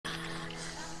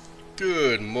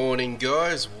Good morning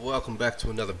guys, welcome back to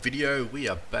another video. We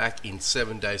are back in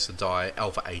 7 Days to Die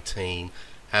Alpha 18.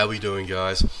 How are we doing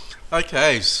guys?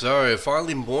 Okay, so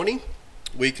finally morning.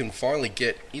 We can finally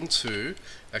get into,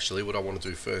 actually what I want to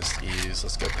do first is,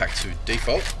 let's go back to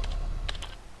default.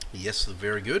 Yes,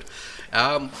 very good.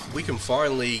 We can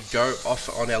finally go off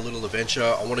on our little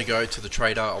adventure. I want to go to the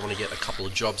trader, I want to get a couple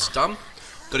of jobs done.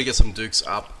 Got to get some dukes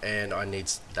up and I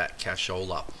need that cash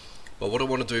all up. But what I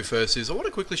want to do first is I want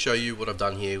to quickly show you what I've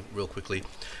done here real quickly.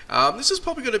 This is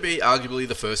probably going to be arguably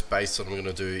the first base that I'm going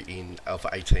to do in Alpha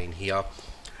 18 here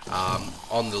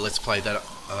on the Let's Play that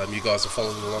you guys are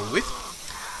following along with.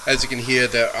 As you can hear,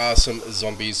 there are some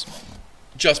zombies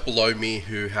just below me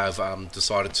who have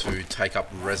decided to take up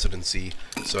residency,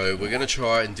 so we're going to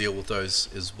try and deal with those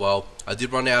as well. I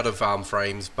did run out of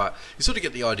frames, but you sort of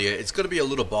get the idea. It's going to be a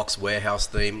little box warehouse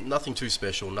theme, nothing too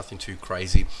special, nothing too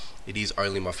crazy. It is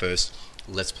only my first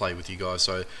Let's Play with you guys,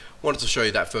 so wanted to show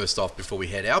you that first off before we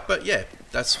head out. But yeah,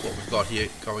 that's what we've got here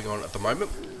going on at the moment.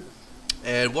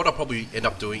 And what I'll probably end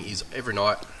up doing is every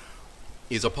night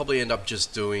is I'll probably end up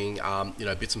just doing you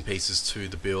know, bits and pieces to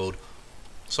the build.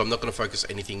 So I'm not going to focus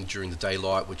anything during the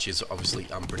daylight, which is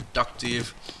obviously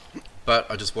unproductive, but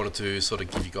I just wanted to sort of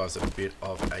give you guys a bit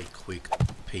of a quick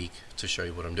peek to show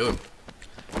you what I'm doing.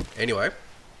 Anyway,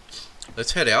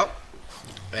 let's head out,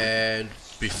 and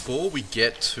before we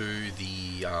get to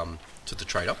the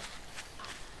trader,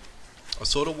 I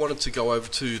sort of wanted to go over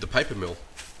to the paper mill,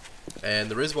 and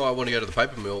the reason why I want to go to the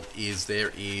paper mill is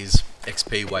there is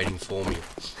XP waiting for me.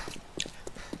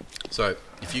 So,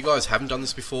 if you guys haven't done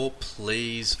this before,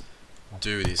 please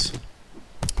do this.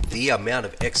 The amount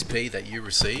of XP that you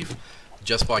receive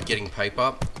just by getting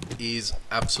paper is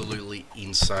absolutely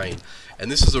insane. And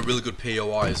this is a really good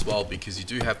POI as well, because you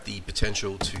do have the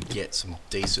potential to get some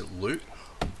decent loot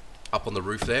up on the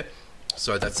roof there.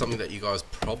 So that's something that you guys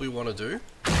probably want to do.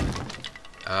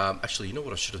 Actually, you know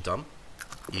what I should have done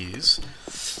is,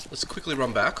 let's quickly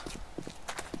run back,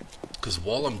 because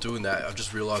while I'm doing that, I've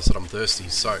just realized that I'm thirsty.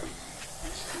 So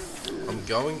I'm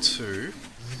going to...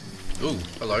 Ooh,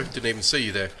 hello, didn't even see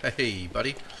you there. Hey,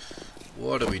 buddy.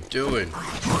 What are we doing?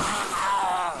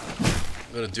 I'm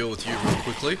going to deal with you real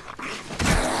quickly.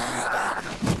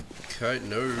 Okay,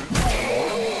 no.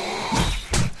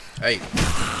 Hey.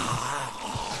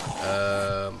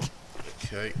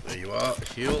 Okay, there you are.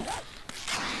 Heal.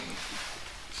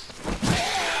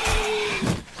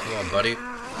 Come on, buddy.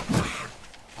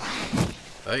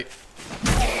 Hey.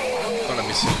 Kind of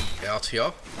missing out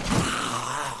here.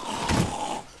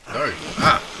 No.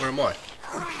 Ah, where am I?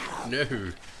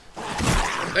 No.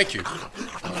 Thank you.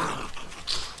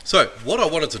 So, what I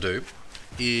wanted to do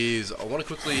is I want to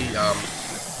quickly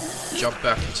jump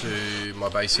back into my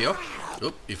base here.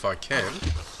 Oop, if I can.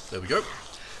 There we go.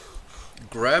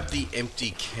 Grab the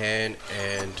empty can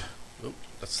and... Oop,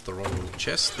 that's the wrong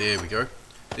chest. There we go.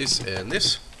 This and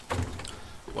this.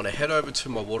 I want to head over to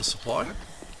my water supply.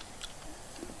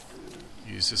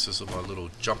 Use this as my little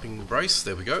jumping brace.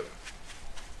 There we go.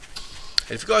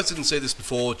 And if you guys didn't see this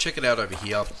before, check it out over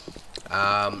here.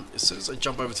 As soon as I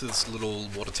jump over to this little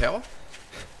water tower,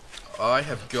 I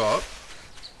have got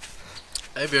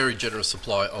a very generous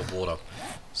supply of water.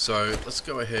 So let's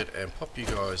go ahead and pop you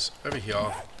guys over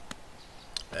here,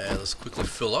 and let's quickly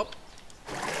fill up.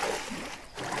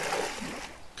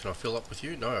 Can I fill up with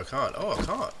you? No, I can't. Oh, I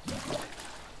can't.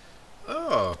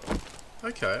 Oh,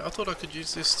 okay. I thought I could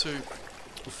use this to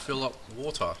fill up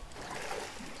water.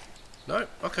 No?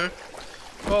 Okay.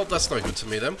 Well, that's no good to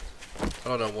me then. I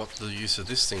don't know what the use of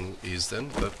this thing is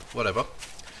then, but whatever.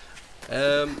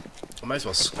 I may as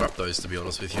well scrap those, to be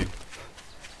honest with you.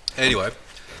 Anyway,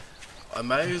 I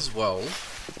may as well...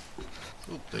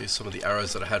 Ooh, there's some of the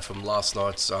arrows that I had from last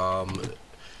night's dog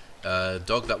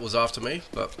that was after me,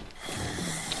 but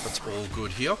that's all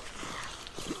good here.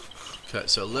 Okay,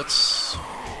 so let's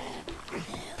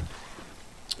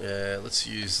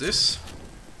use this.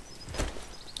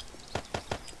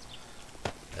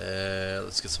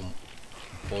 Let's get some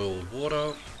boiled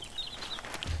water.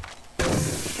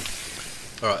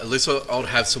 Alright, at least I'll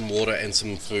have some water and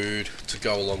some food to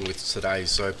go along with today.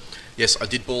 So, yes, I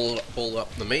did boil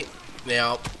up the meat.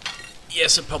 Now,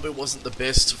 yes, it probably wasn't the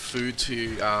best food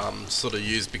to sort of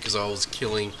use because I was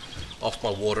killing off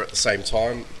my water at the same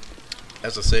time.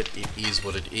 As I said, it is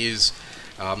what it is.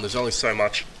 There's only so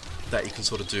much that you can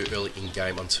sort of do early in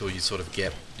game until you sort of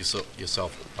get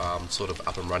yourself sort of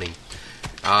up and running.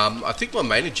 I think my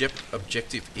main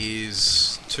objective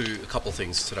is a couple of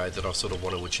things today that I sort of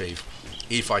want to achieve,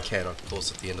 if I can, of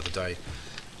course, at the end of the day.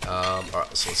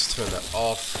 Alright, so let's turn that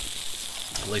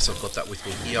off. At least I've got that with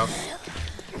me here.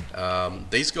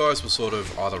 These guys will sort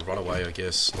of either run away, I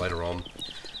guess, later on.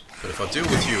 But if I deal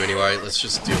with you anyway, let's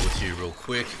just deal with you real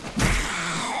quick.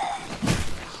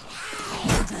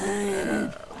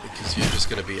 Because you're just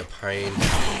going to be a pain,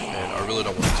 and I really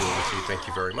don't want to deal with you, thank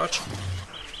you very much.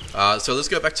 So let's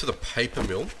go back to the paper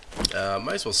mill.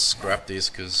 May as well scrap this,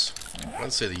 because I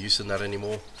don't see the use in that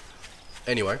anymore.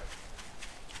 Anyway,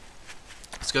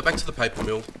 let's go back to the paper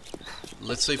mill.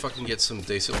 Let's see if I can get some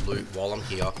decent loot while I'm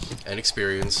here, and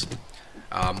experience.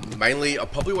 Mainly, I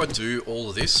probably won't do all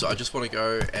of this, so I just want to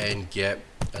go and get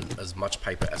as much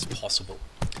paper as possible.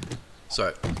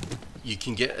 So, you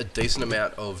can get a decent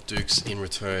amount of dukes in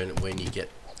return when you get,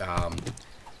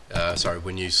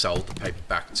 when you sell the paper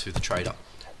back to the trader.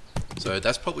 So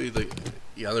that's probably the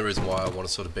only reason why I want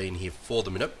to sort of be in here for the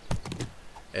minute.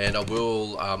 And I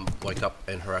will wake up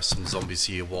and harass some zombies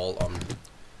here while I'm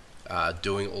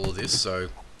doing all of this. So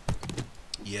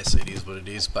yes, it is what it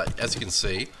is. But as you can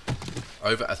see,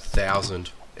 over 1,000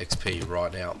 XP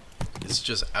right now. It's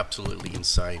just absolutely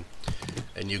insane.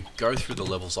 And you go through the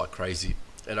levels like crazy.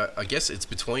 And I guess it's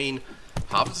between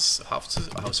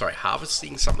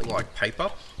harvesting something like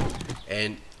paper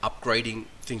and upgrading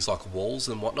things like walls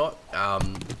and whatnot.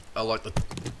 I like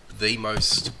the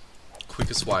most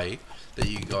quickest way that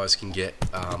you guys can get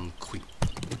quick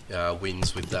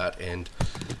wins with that, and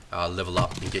level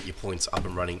up and get your points up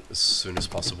and running as soon as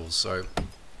possible. So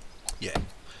yeah,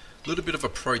 a little bit of a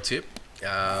pro tip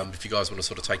if you guys want to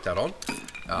sort of take that on.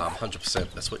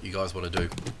 100% that's what you guys want to do.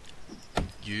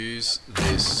 Use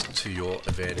this to your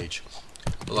advantage.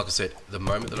 But like I said, the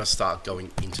moment that I start going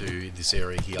into this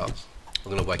area here, I'm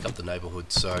going to wake up the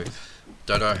neighborhood. So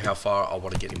don't know how far I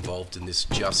want to get involved in this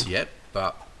just yet,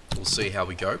 but we'll see how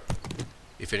we go.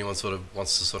 If anyone sort of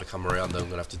wants to sort of come around, then I'm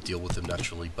going to have to deal with them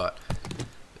naturally. But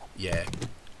yeah,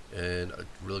 and I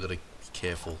really got to be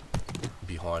careful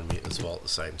behind me as well at the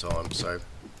same time. So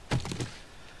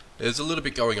there's a little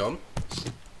bit going on.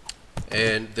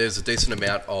 And there's a decent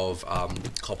amount of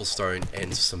cobblestone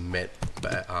and cement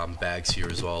bags here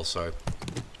as well. So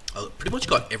I pretty much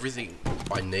got everything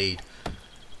I need.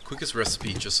 Quickest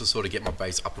recipe just to sort of get my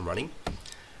base up and running.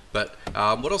 But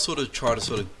what I'll sort of try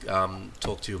to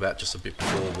talk to you about just a bit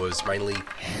before was mainly,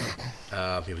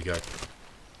 here we go.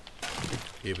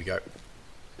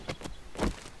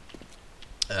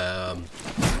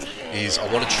 Is I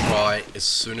want to try as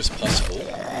soon as possible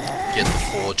get the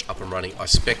forge up and running. I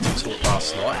spec'd into it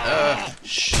last night.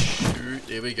 Shoot,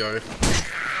 there we go.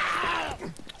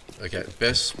 Okay,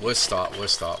 worst start.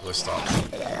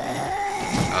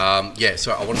 Yeah,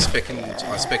 so I want to spec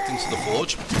into the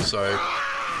forge. So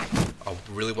I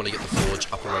really want to get the forge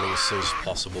up and running as soon as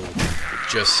possible,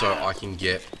 just so I can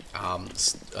get iron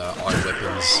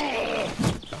weapons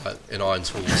and iron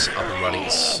tools up and running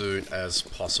as soon as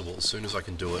possible, as soon as I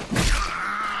can do it.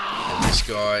 And this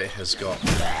guy has got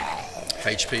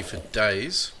HP for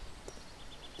days.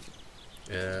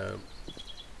 They're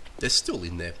still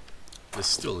in there.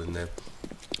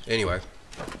 Anyway,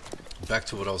 back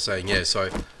to what I was saying. Yeah, so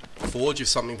forge is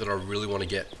something that I really want to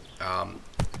get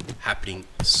happening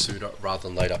sooner rather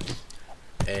than later.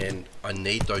 And I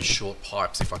need those short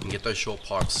pipes. If I can get those short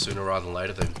pipes sooner rather than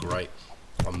later, then great.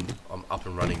 I'm up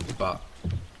and running. But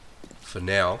for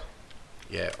now,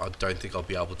 yeah, I don't think I'll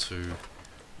be able to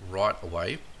right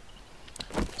away.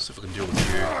 So if I can deal with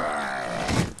you,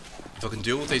 if I can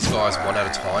deal with these guys one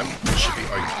at a time, it should be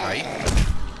okay.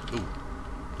 Ooh,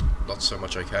 not so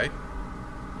much okay.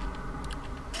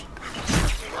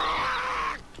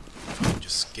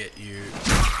 Just get you.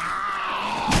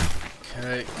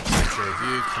 Okay, take care of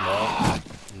you. Come on.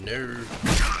 No.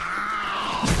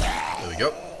 There we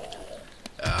go.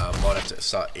 Might have to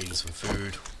start eating some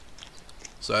food.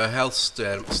 So health,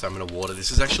 stamina, water. This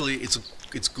is actually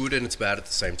it's good and it's bad at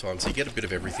the same time. So you get a bit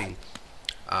of everything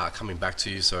coming back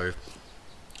to you. So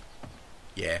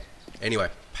yeah. Anyway,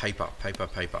 paper.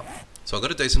 So I've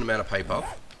got a decent amount of paper.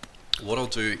 What I'll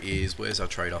do is, where's our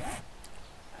trader?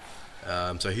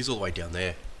 So he's all the way down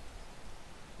there.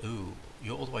 Ooh,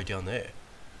 you're all the way down there.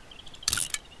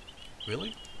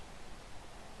 Really?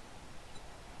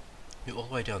 You're all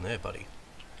the way down there, buddy.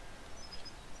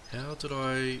 How did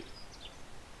I...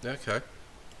 Okay.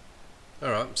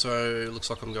 Alright, so it looks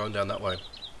like I'm going down that way.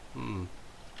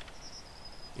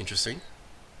 Interesting.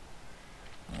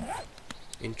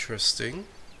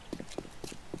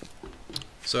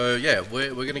 So yeah,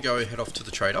 we're going to go head off to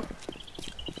the trader.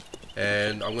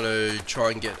 And I'm going to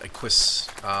try and get a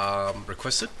quest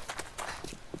requested.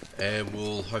 And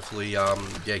we'll hopefully yeah,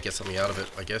 get something out of it,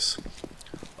 I guess.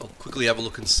 I'll quickly have a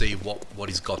look and see what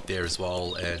he's got there as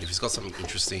well, and if he's got something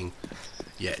interesting,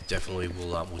 yeah, definitely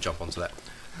we'll jump onto that.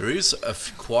 There is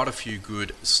quite a few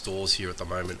good stores here at the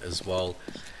moment as well,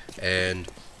 and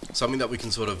something that we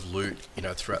can sort of loot, you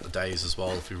know, throughout the days as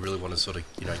well if we really want to sort of,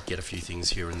 you know, get a few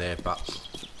things here and there. But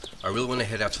I really want to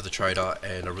head out to the trader,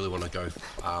 and I really want to go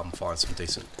find some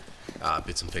decent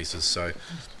bits and pieces. So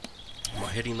am I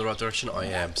heading in the right direction? I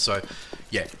am. So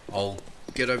yeah, I'll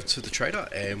get over to the trader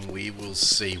and we will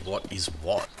see what is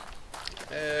what.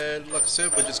 And like I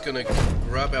said, we're just going to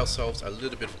grab ourselves a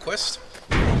little bit of a quest,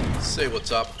 see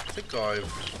what's up. I think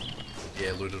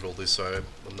I've looted all this, so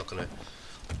I'm not going to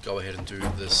go ahead and do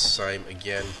the same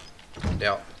again.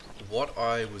 Now, what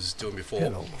I was doing before,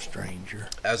 hello, stranger,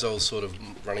 as I was sort of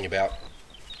running about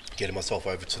getting myself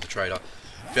over to the trader,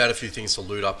 found a few things to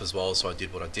loot up as well, so I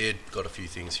did what I did, got a few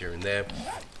things here and there.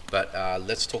 But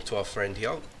let's talk to our friend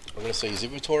here. I'm going to see his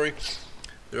inventory.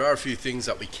 There are a few things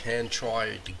that we can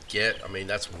try to get. I mean,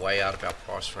 that's way out of our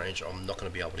price range. I'm not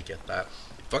going to be able to get that.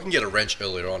 If I can get a wrench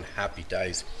earlier on, happy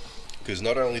days. Because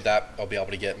not only that, I'll be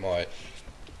able to get my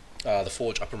the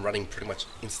forge up and running pretty much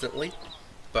instantly,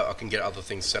 but I can get other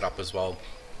things set up as well.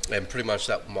 And pretty much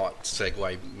that might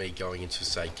segue me going into,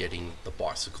 say, getting the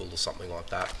bicycle or something like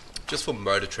that, just for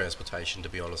motor transportation, to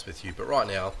be honest with you. But right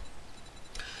now,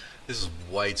 this is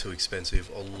way too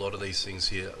expensive. A lot of these things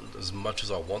here, as much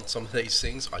as I want some of these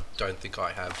things, I don't think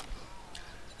I have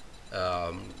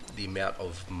the amount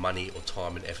of money or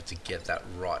time and effort to get that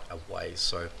right away.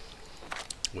 So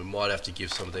we might have to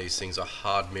give some of these things a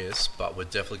hard miss, but we're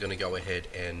definitely going to go ahead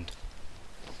and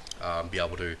be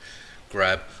able to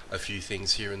grab a few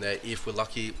things here and there if we're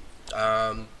lucky.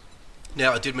 Now,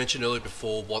 I did mention earlier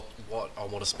before what I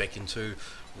want to spec into.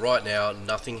 Right now,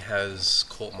 nothing has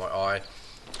caught my eye.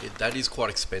 That is quite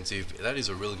expensive. That is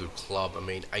a really good club. I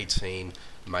mean, 18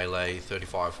 melee,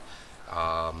 35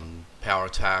 power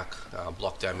attack,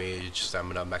 block damage,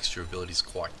 stamina, max durability is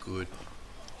quite good.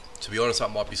 To be honest,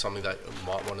 that might be something that you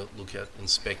might want to look at and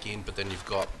spec in. But then you've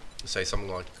got, say, something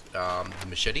like the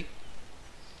machete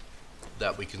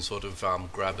that we can sort of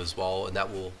grab as well, and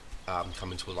that will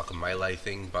come into like a melee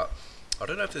thing. But I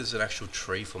don't know if there's an actual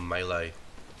tree for melee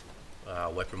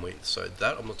weapon width, so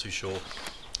that I'm not too sure.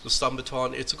 The stun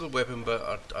baton, it's a good weapon, but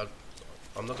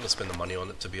I'm not going to spend the money on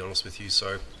it, to be honest with you.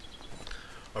 So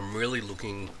I'm really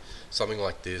looking something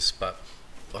like this, but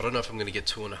I don't know if I'm going to get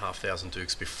 2,500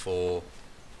 dukes before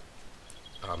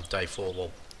day 4. Well,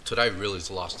 today really is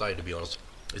the last day, to be honest.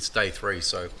 It's day 3,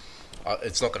 so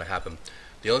it's not going to happen.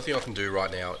 The only thing I can do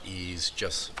right now is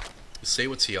just see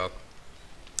what's here.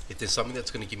 If there's something that's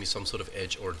going to give me some sort of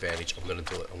edge or advantage, I'm going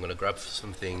to do it. I'm going to grab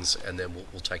some things and then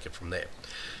we'll take it from there.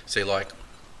 See, like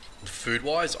food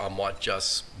wise, I might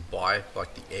just buy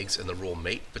like the eggs and the raw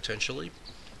meat potentially.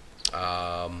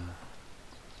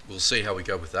 We'll see how we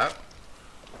go with that.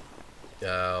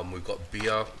 We've got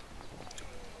beer,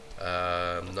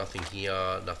 nothing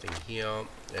here, nothing here.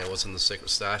 And what's in the secret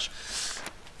stash?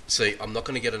 See, I'm not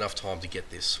going to get enough time to get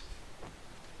this,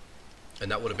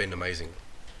 and that would have been amazing.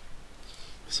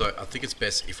 So I think it's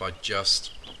best if I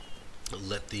just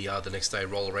let the next day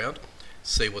roll around,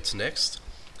 see what's next,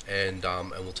 and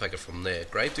we'll take it from there.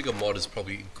 Gravedigger mod is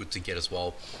probably good to get as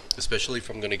well, especially if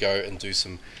I'm going to go and do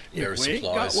some various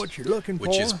supplies, what you're looking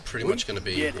which for, is pretty much going to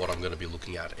be what I'm going to be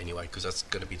looking at anyway, because that's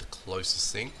going to be the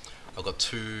closest thing. I've got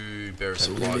 2 berry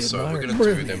supplies, so we're going to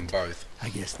do them both. I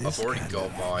guess I've already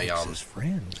got my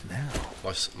friends now.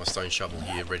 my stone shovel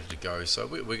here ready to go, so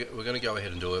we're going to go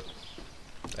ahead and do it,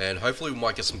 and hopefully we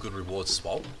might get some good rewards as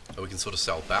well, and we can sort of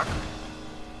sell back.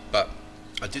 But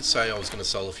I did say I was going to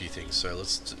sell a few things, so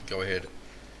let's go ahead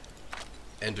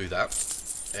and do that.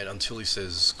 And until he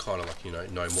says kind of like, you know,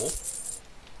 no more.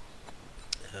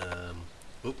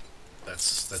 Oop,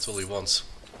 that's all he wants.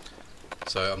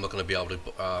 So I'm not going to be able to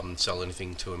sell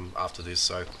anything to him after this.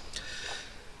 So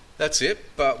that's it.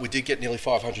 But we did get nearly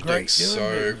 500 dukes.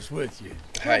 So with you.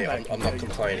 Hey, I'm not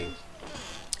complaining.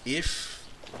 If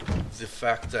the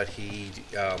fact that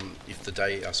if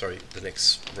the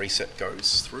next reset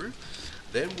goes through,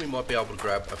 then we might be able to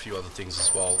grab a few other things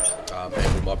as well,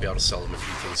 and we might be able to sell them a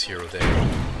few things here or there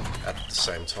at the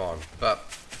same time. But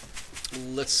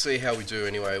let's see how we do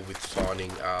anyway with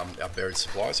finding our buried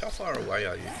supplies. How far away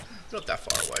are you? Not that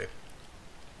far away.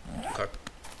 Okay.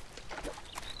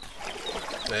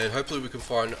 And hopefully we can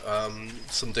find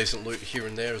some decent loot here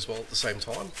and there as well at the same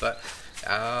time. But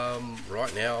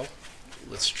right now,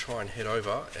 let's try and head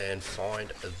over and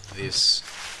find this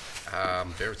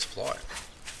buried supply.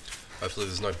 Hopefully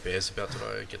there's no bears about. Did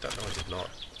I get that? No, I did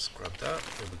not. Let's grab that.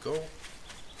 There we go.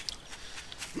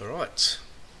 Alright.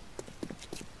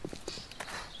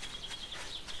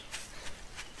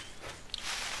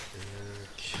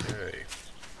 Okay.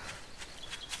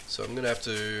 So So I'm going to have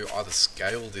to either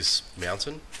scale this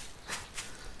mountain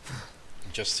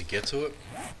just to get to it,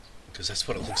 because that's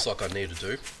what it looks like I need to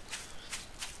do.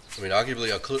 I mean,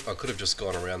 arguably I could have just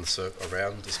gone around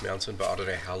around this mountain, but I don't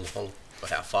know how long or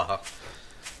how far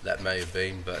that may have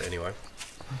been. But anyway,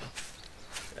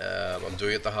 I'm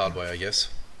doing it the hard way, I guess.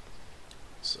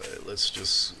 So let's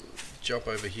just jump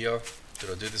over here.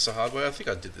 Did I do this the hard way? I think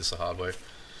I did this the hard way.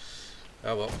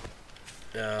 Oh well.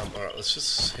 Alright, let's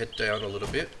just head down a little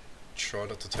bit. Try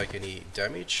not to take any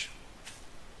damage.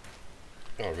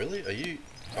 Oh really? Are you...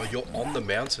 Oh, you're on the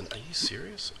mountain. Are you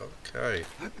serious? Okay.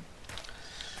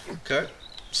 Okay,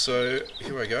 so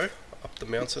here I go. Up the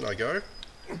mountain I go.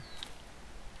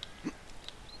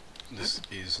 This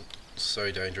is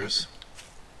so dangerous.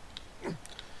 Are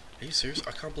you serious?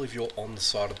 I can't believe you're on the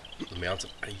side of the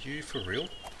mountain. Are you for real?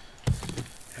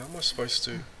 How am I supposed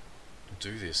to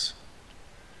do this?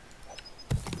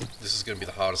 This is going to be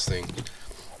the hardest thing.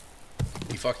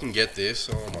 If I can get this,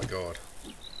 oh my god.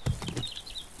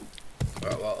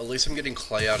 Alright, well, at least I'm getting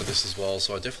clay out of this as well,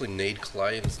 so I definitely need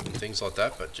clay and things like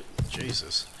that, but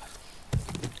Jesus.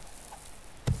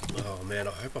 Oh man,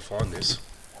 I hope I find this.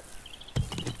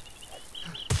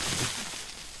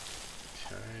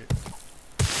 Okay.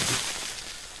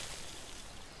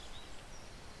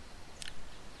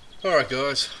 Alright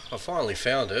guys, I finally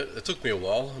found it. It took me a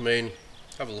while. I mean,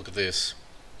 have a look at this.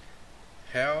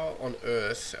 How on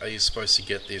earth are you supposed to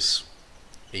get this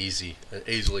easily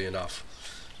enough?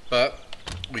 But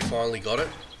we finally got it,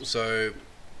 so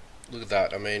look at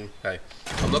that. I mean, hey,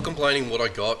 I'm not complaining what I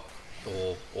got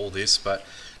or all this, but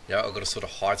now I've got to sort of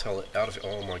hightail it out of it.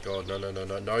 Oh my god, no, no, no,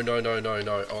 no, no, no, no, no,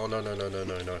 no, oh no, no, no, no,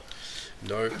 no, no,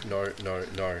 no, no, no,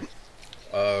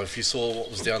 no. If you saw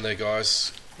what was down there,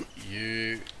 guys,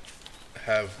 you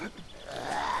have the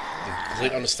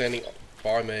complete understanding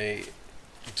by me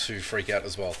to freak out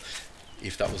as well,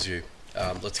 if that was you.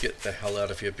 Let's get the hell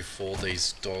out of here before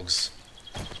these dogs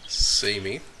see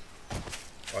me.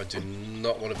 I do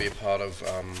not want to be a part of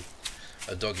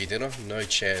a doggy dinner. No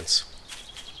chance.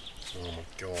 Oh my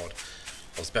god.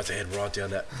 I was about to head right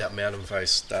down that mountain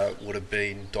face. That would have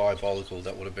been diabolical.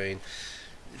 That would have been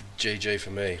GG for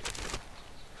me.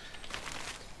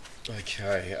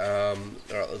 Okay.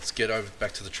 Alright, let's get over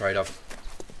back to the trader.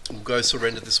 We'll go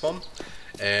surrender this one,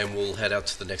 and we'll head out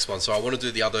to the next one. So I want to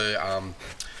do the other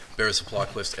bearer supply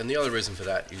quest, and the other reason for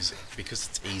that is because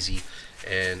it's easy,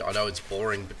 and I know it's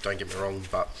boring, but don't get me wrong,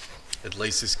 but at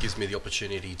least this gives me the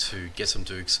opportunity to get some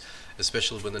dukes,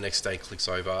 especially when the next day clicks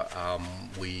over.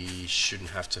 We shouldn't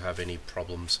have to have any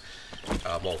problems.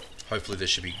 Well, hopefully there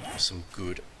should be some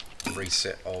good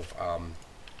reset of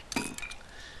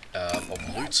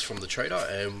loots from the trader,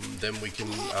 and then we can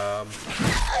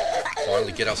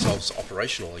finally get ourselves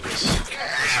operational, I guess.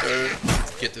 Let's go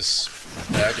get this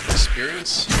bag of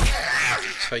experience,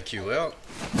 take you out.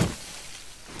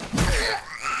 Okay.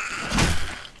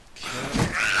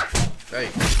 Hey,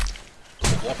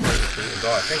 cooperate with me and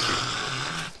die, thank you.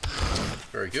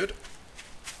 Very good.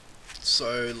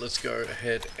 So let's go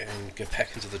ahead and get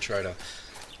back into the trader.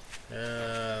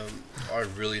 I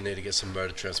really need to get some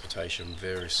motor transportation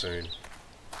very soon,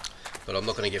 but I'm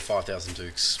not going to get 5,000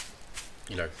 dukes,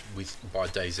 you know, by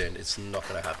day's end. It's not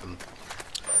going to happen.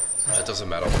 It doesn't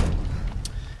matter.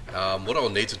 What I'll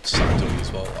need to start doing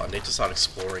as well, I need to start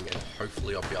exploring, and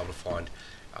hopefully I'll be able to find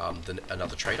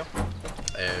another trader,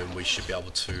 and we should be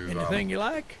able to... Anything you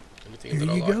like? Anything Here that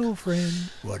I you like. go, friend.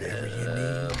 Whatever you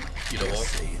need. You know what?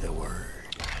 Say the word.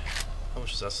 How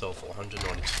much does that sell for?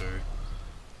 192.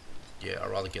 Yeah,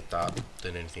 I'd rather get that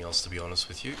than anything else, to be honest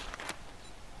with you.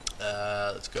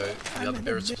 Let's go for the other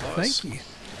bearer supplies. Thank you.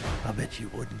 I bet you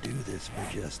wouldn't do this for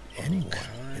just anyone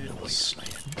in the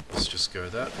wasteland. Let's just go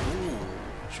that. Ooh,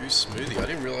 juice smoothie. I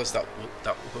didn't realise that.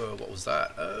 What was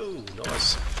that? Oh,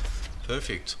 nice.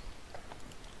 Perfect.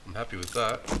 I'm happy with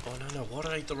that. Oh no, why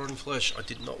did I eat the rotten flesh? I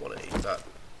did not want to eat that.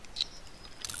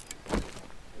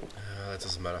 That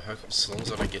doesn't matter. As long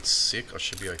as I don't get sick, I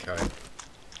should be okay.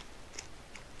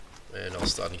 And I'm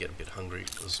starting to get a bit hungry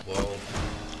as well.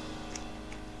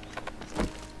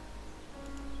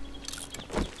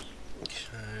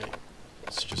 Okay,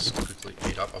 let's just quickly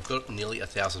eat up. I've got nearly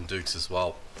 1,000 dukes as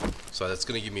well, so that's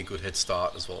going to give me a good head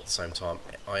start as well at the same time.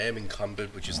 I am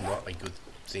encumbered, which is not a good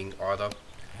thing either.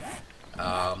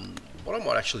 What I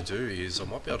might actually do is I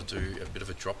might be able to do a bit of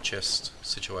a drop chest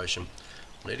situation.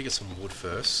 I need to get some wood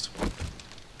first.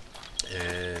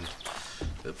 And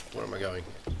where am I going?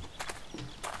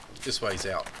 This way's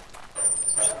out.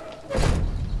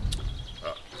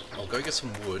 I'll go get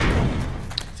some wood.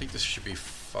 I think this should be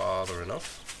farther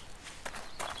enough.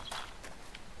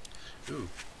 Ooh.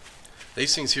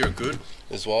 These things here are good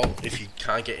as well if you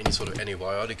can't get any sort of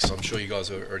antibiotics. I'm sure you guys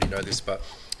already know this, but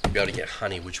you'll be able to get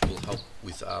honey, which will help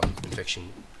with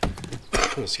infection.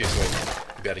 Excuse me.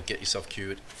 You'll be able to get yourself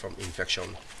cured from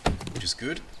infection, which is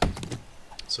good.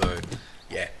 So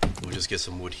yeah, we'll just get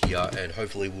some wood here, and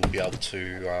hopefully we'll be able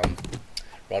to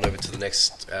run over to the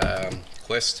next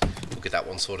quest. We'll get that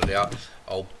one sorted out.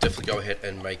 I'll definitely go ahead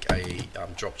and make a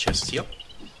drop chest here.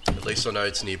 At least I know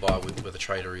it's nearby where the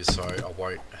trader is, so I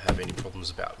won't have any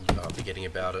problems about forgetting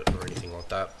about it or anything like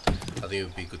that. I think it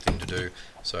would be a good thing to do,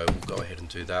 so we'll go ahead and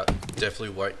do that. Definitely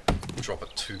won't drop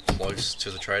it too close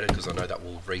to the trader because I know that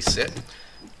will reset.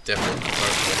 Definitely don't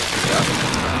want to do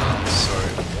that. So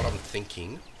what I'm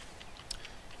thinking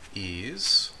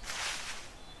is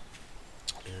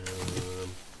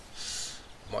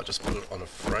might just put it on a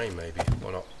frame, maybe.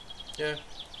 Why not? Yeah,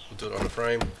 we'll do it on a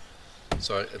frame.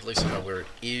 So at least I know where it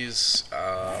is.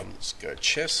 Let's go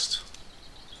chest.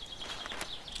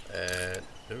 And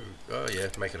oh yeah,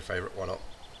 make it a favourite. Why not?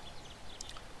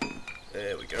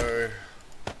 There we go.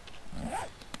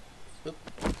 Oop.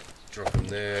 Drop them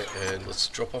there, and let's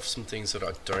drop off some things that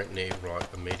I don't need right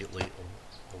immediately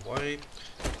away.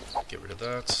 Get rid of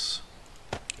that.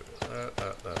 Get rid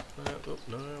of that. Oh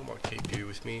no, I might keep you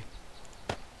with me.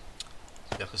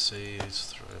 Yucca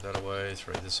seeds, throw that away,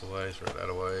 throw this away, throw that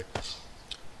away.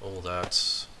 All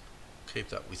that. Keep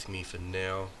that with me for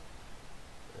now.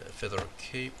 Feather will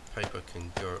keep, paper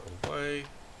can go away.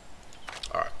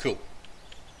 Alright, cool.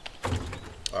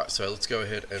 Alright, so let's go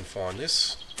ahead and find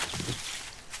this.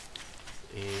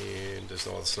 And there's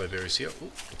no other snowberries here.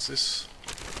 Ooh, what's this?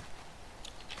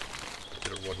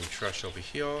 Bit of rotten trash over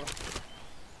here.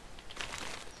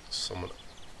 Someone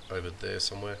over there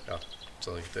somewhere. Ah,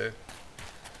 something there.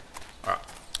 Alright,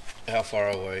 how far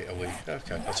away are we?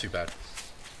 Okay, not too bad.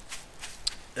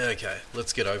 Okay,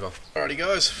 let's get over. Alrighty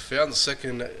guys, found the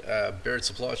second buried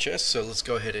supply chest, so let's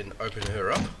go ahead and open her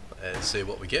up and see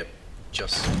what we get.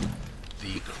 Just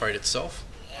the crate itself,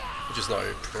 which is no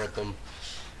problem.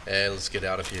 And let's get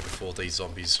out of here before these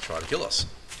zombies try to kill us.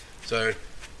 So,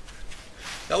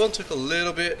 that one took a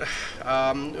little bit.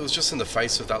 It was just in the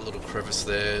face of that little crevice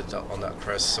there on that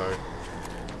crest, so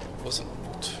it wasn't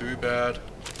too bad.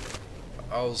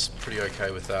 I was pretty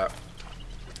okay with that.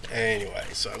 Anyway,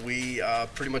 so we are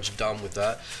pretty much done with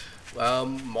that.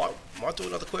 Might do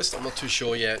another quest, I'm not too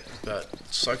sure yet, but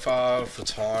so far for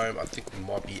time, I think we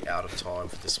might be out of time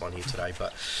for this one here today,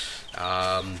 but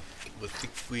I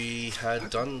think we had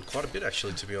done quite a bit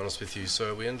actually, to be honest with you.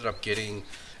 So we ended up getting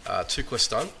 2 quests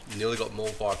done, nearly got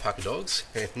mauled by a pack of dogs,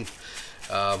 and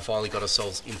finally got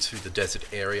ourselves into the desert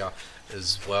area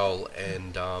as well,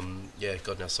 and yeah,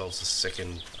 gotten ourselves the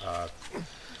second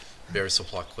buried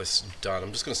supply quest done.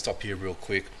 I'm just going to stop here real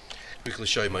quickly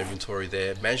show you my inventory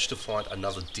there. Managed to find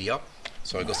another deer,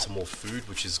 so I got some more food,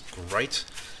 which is great.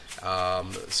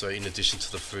 So in addition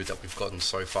to the food that we've gotten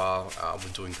so far,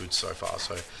 we're doing good so far,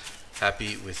 so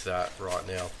happy with that right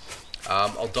now.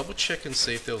 I'll double check and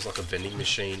see if there was like a vending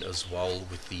machine as well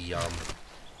with the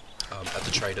at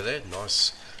the trader there.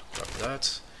 Nice, grab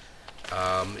that.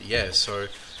 Yeah, so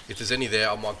if there's any there,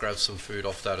 I might grab some food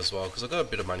off that as well, because I've got a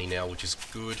bit of money now, which is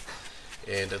good,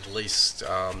 and at least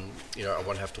you know, I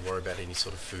won't have to worry about any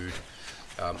sort of food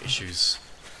issues.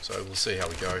 So we'll see how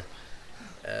we go.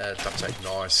 Duct tape,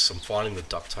 nice. I'm finding the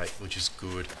duct tape, which is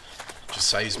good. Just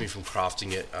saves me from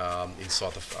crafting it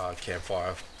inside the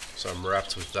campfire, so I'm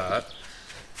wrapped with that.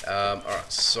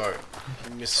 Alright, so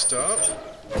Mister,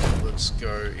 let's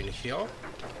go in here.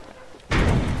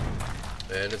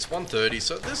 And it's 1:30,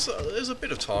 so there's a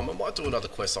bit of time. I might do another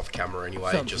quest off camera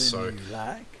anyway, something just so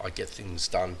like? I get things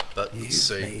done. But let's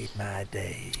see. You made my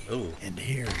day. Ooh. And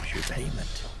here's your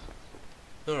payment.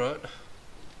 Alright.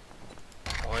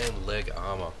 Iron leg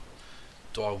armor.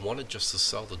 Do I want it just to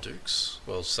sell the dukes?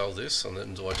 Well, sell this, and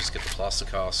then do I just get the plaster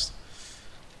cast?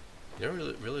 You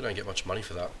don't really don't get much money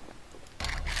for that.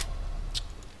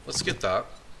 Let's get that.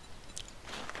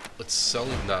 Let's sell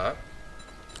him that,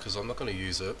 because I'm not going to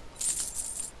use it.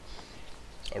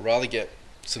 I'd rather get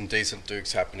some decent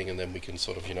dukes happening, and then we can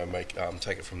sort of, you know, make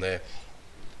take it from there.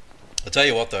 I'll tell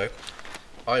you what though,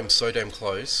 I am so damn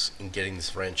close in getting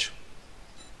this wrench.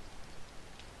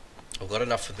 I've got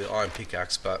enough for the iron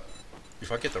pickaxe, but if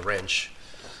I get the wrench,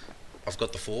 I've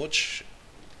got the forge,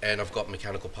 and I've got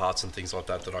mechanical parts and things like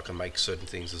that that I can make certain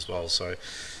things as well. So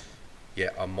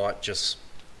yeah, I might just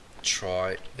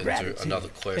try and do another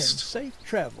quest. And safe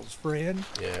travels, friend.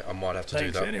 Yeah, I might have to do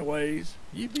that. Anyways,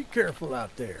 you be careful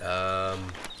out there.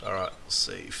 Alright, let's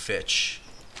see. Fetch.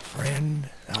 Friend,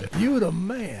 you're the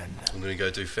man. I'm gonna go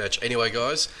do fetch. Anyway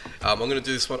guys, I'm gonna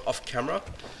do this one off camera,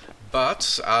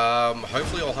 But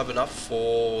hopefully I'll have enough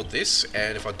for this,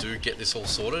 and if I do get this all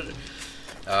sorted,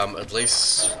 at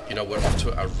least, you know, we're off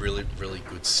to a really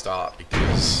good start,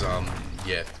 because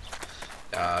yeah,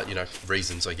 you know,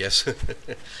 reasons, I guess.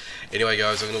 Anyway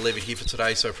guys, I'm going to leave it here for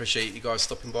today, so I appreciate you guys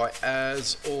stopping by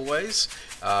as always.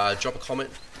 Drop a comment,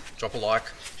 drop a like.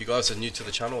 If you guys are new to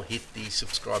the channel, hit the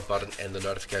subscribe button and the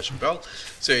notification bell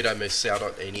so you don't miss out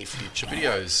on any future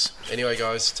videos. Anyway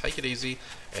guys, take it easy,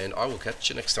 and I will catch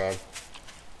you next time.